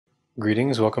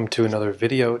Greetings, welcome to another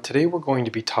video. Today we're going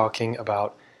to be talking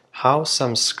about how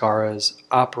samskaras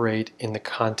operate in the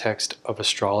context of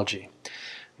astrology.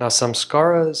 Now,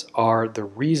 samskaras are the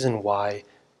reason why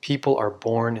people are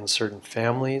born in certain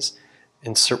families,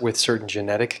 with certain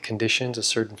genetic conditions, a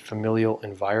certain familial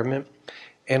environment,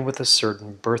 and with a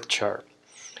certain birth chart.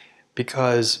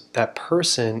 Because that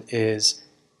person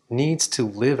needs to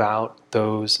live out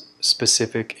those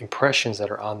specific impressions that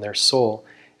are on their soul,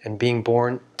 and being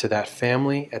born to that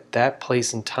family at that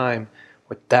place and time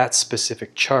with that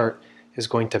specific chart is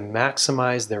going to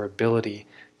maximize their ability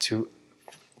to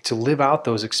live out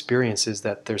those experiences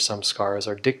that their samskaras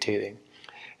are dictating.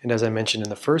 And as I mentioned in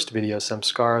the first video,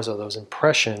 samskaras are those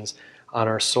impressions on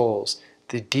our souls,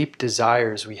 the deep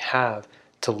desires we have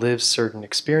to live certain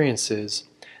experiences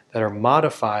that are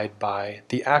modified by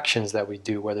the actions that we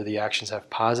do, whether the actions have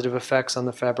positive effects on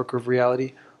the fabric of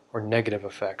reality or negative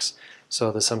effects.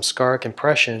 So the samskaric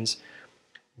impressions,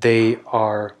 they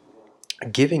are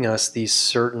giving us these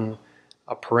certain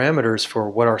parameters for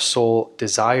what our soul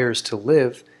desires to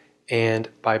live, and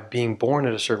by being born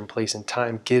at a certain place and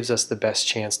time gives us the best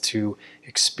chance to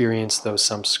experience those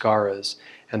samskaras.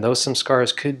 And those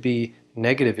samskaras could be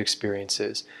negative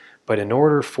experiences, but in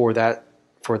order for that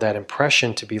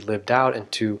impression to be lived out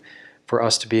and for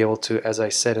us to be able to, as I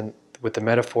said with the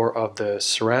metaphor of the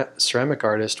ceramic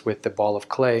artist with the ball of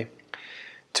clay,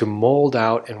 to mold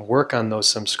out and work on those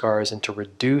samskaras and to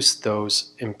reduce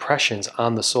those impressions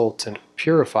on the soul, to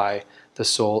purify the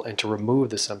soul and to remove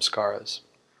the samskaras.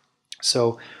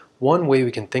 So one way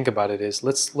we can think about it is,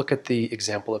 let's look at the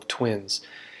example of twins.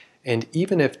 And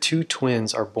even if two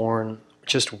twins are born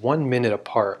just 1 minute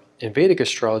apart, in Vedic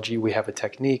astrology we have a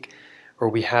technique, or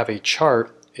we have a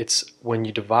chart. It's when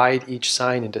you divide each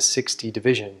sign into 60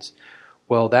 divisions.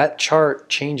 Well, that chart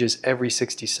changes every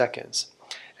 60 seconds.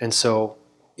 And so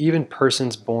even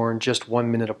persons born just 1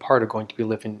 minute apart are going to be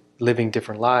living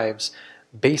different lives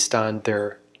based on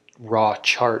their raw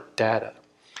chart data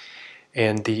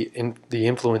and the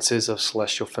influences of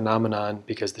celestial phenomenon,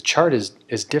 because the chart is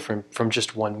different from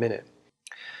just 1 minute.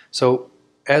 So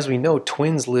as we know,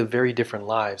 twins live very different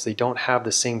lives. They don't have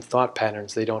the same thought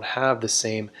patterns. They don't have the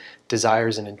same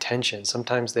desires and intentions.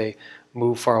 Sometimes they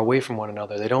move far away from one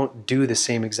another. They don't do the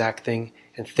same exact thing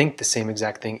and think the same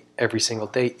exact thing every single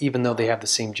day, even though they have the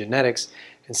same genetics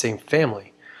and same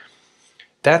family.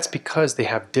 That's because they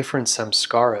have different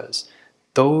samskaras.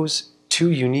 Those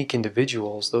two unique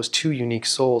individuals, those two unique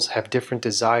souls, have different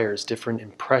desires, different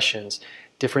impressions,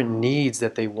 different needs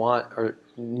that they want, or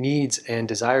needs and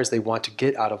desires they want to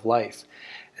get out of life.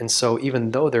 And so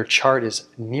even though their chart is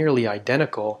nearly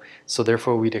identical, so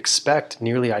therefore we'd expect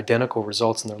nearly identical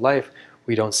results in their life,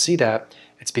 we don't see that.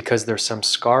 It's because their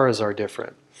samskaras are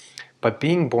different. But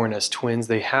being born as twins,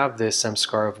 they have this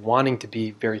samskara of wanting to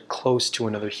be very close to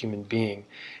another human being.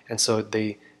 And so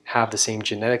they have the same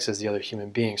genetics as the other human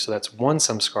being. So that's one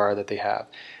samskara that they have.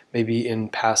 Maybe in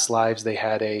past lives they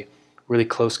had a really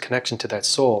close connection to that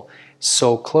soul.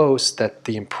 So close that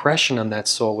the impression on that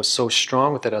soul was so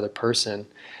strong with that other person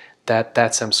that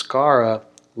that samskara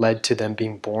led to them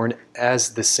being born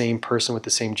as the same person with the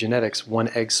same genetics, one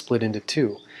egg split into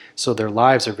two. So their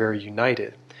lives are very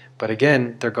united. But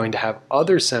again, they're going to have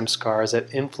other samskaras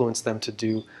that influence them to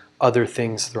do other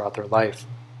things throughout their life.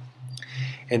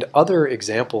 And other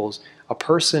examples, a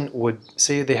person would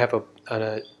say they have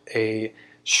a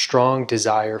strong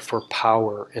desire for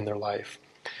power in their life.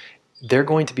 They're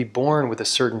going to be born with a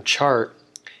certain chart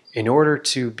in order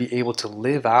to be able to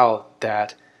live out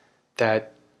that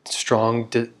strong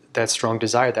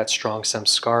desire, that strong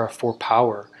samskara for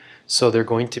power. So they're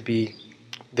going to be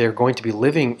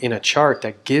living in a chart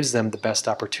that gives them the best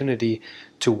opportunity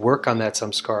to work on that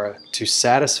samskara, to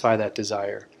satisfy that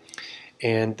desire.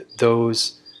 And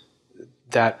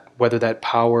whether that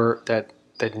power, that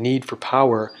need for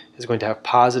power is going to have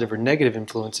positive or negative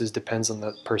influences depends on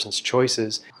the person's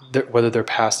choices. Whether their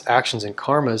past actions and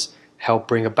karmas help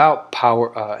bring about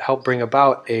power, help bring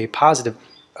about a positive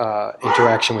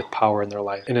interaction with power in their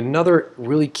life. And another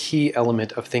really key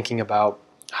element of thinking about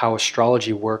how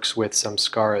astrology works with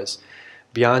samskaras,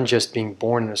 beyond just being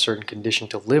born in a certain condition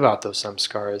to live out those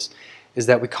samskaras, is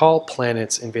that we call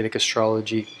planets in Vedic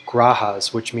astrology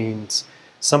grahas, which means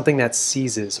something that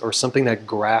seizes or something that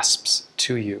grasps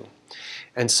to you.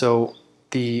 And so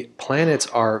the planets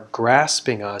are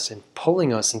grasping us and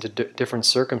pulling us into different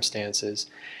circumstances,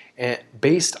 and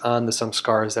based on the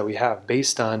samskaras that we have,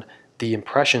 based on the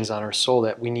impressions on our soul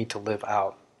that we need to live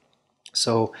out.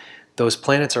 So those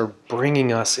planets are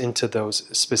bringing us into those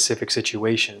specific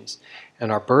situations.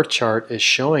 And our birth chart is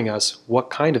showing us what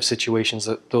kind of situations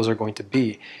those are going to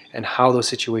be and how those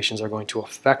situations are going to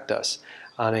affect us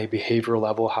on a behavioral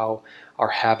level, how our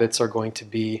habits are going to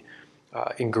be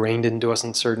ingrained into us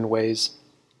in certain ways.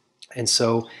 And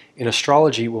so in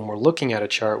astrology, when we're looking at a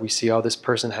chart, we see, oh, this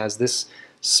person has this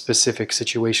specific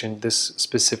situation, this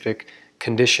specific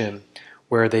condition,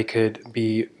 where they could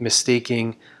be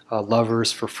mistaking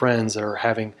lovers for friends, or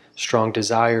having strong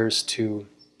desires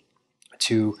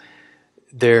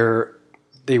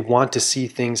they want to see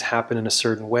things happen in a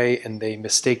certain way, and they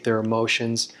mistake their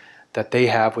emotions that they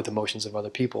have with emotions of other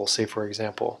people, say for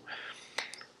example.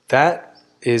 That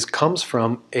comes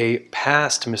from a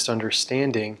past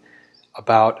misunderstanding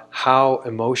about how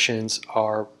emotions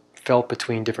are felt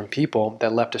between different people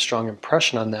that left a strong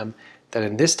impression on them, that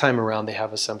in this time around they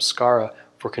have a samskara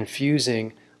for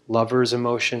confusing lovers'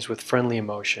 emotions with friendly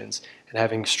emotions and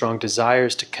having strong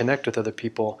desires to connect with other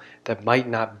people that might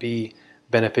not be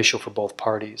beneficial for both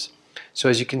parties. So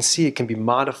as you can see, it can be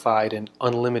modified in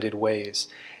unlimited ways,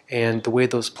 and the way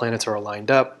those planets are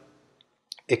lined up,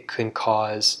 it can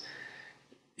cause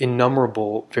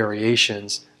innumerable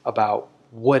variations about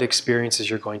what experiences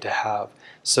you're going to have.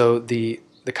 So the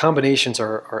combinations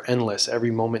are endless.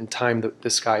 Every moment in time the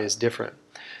sky is different.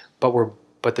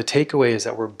 But the takeaway is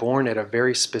that we're born at a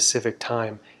very specific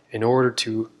time in order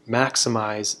to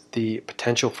maximize the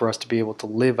potential for us to be able to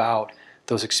live out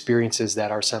those experiences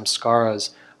that our samskaras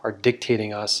are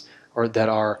dictating us, or that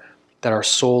our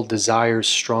soul desires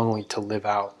strongly to live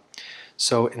out.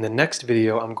 So in the next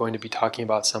video, I'm going to be talking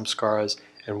about samskaras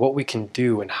and what we can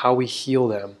do and how we heal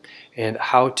them and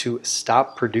how to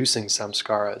stop producing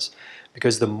samskaras.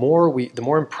 Because the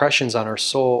more impressions on our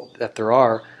soul that there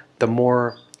are, the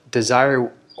more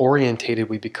desire orientated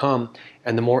we become,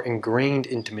 and the more ingrained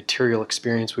into material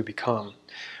experience we become.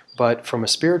 But from a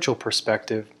spiritual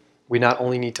perspective, we not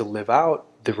only need to live out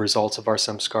the results of our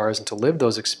samskaras and to live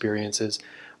those experiences,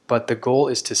 but the goal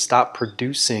is to stop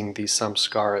producing these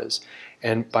samskaras.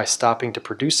 And by stopping to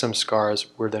produce samskaras,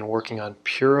 we're then working on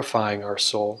purifying our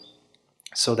soul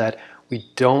so that we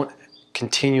don't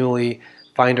continually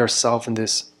find ourselves in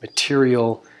this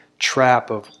material trap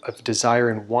of desire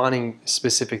and wanting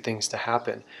specific things to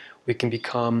happen. We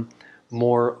become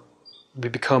more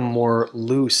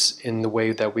loose in the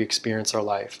way that we experience our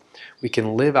life. We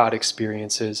can live out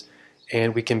experiences,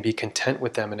 and we can be content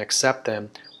with them and accept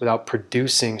them without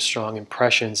producing strong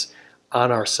impressions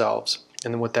on ourselves.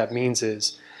 And then what that means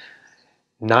is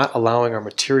not allowing our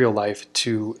material life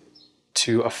to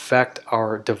affect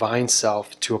our divine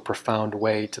self to a profound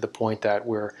way, to the point that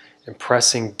we're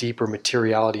impressing deeper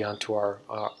materiality onto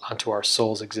our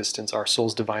soul's existence, our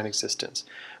soul's divine existence.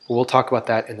 But we'll talk about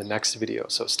that in the next video,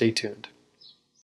 so stay tuned.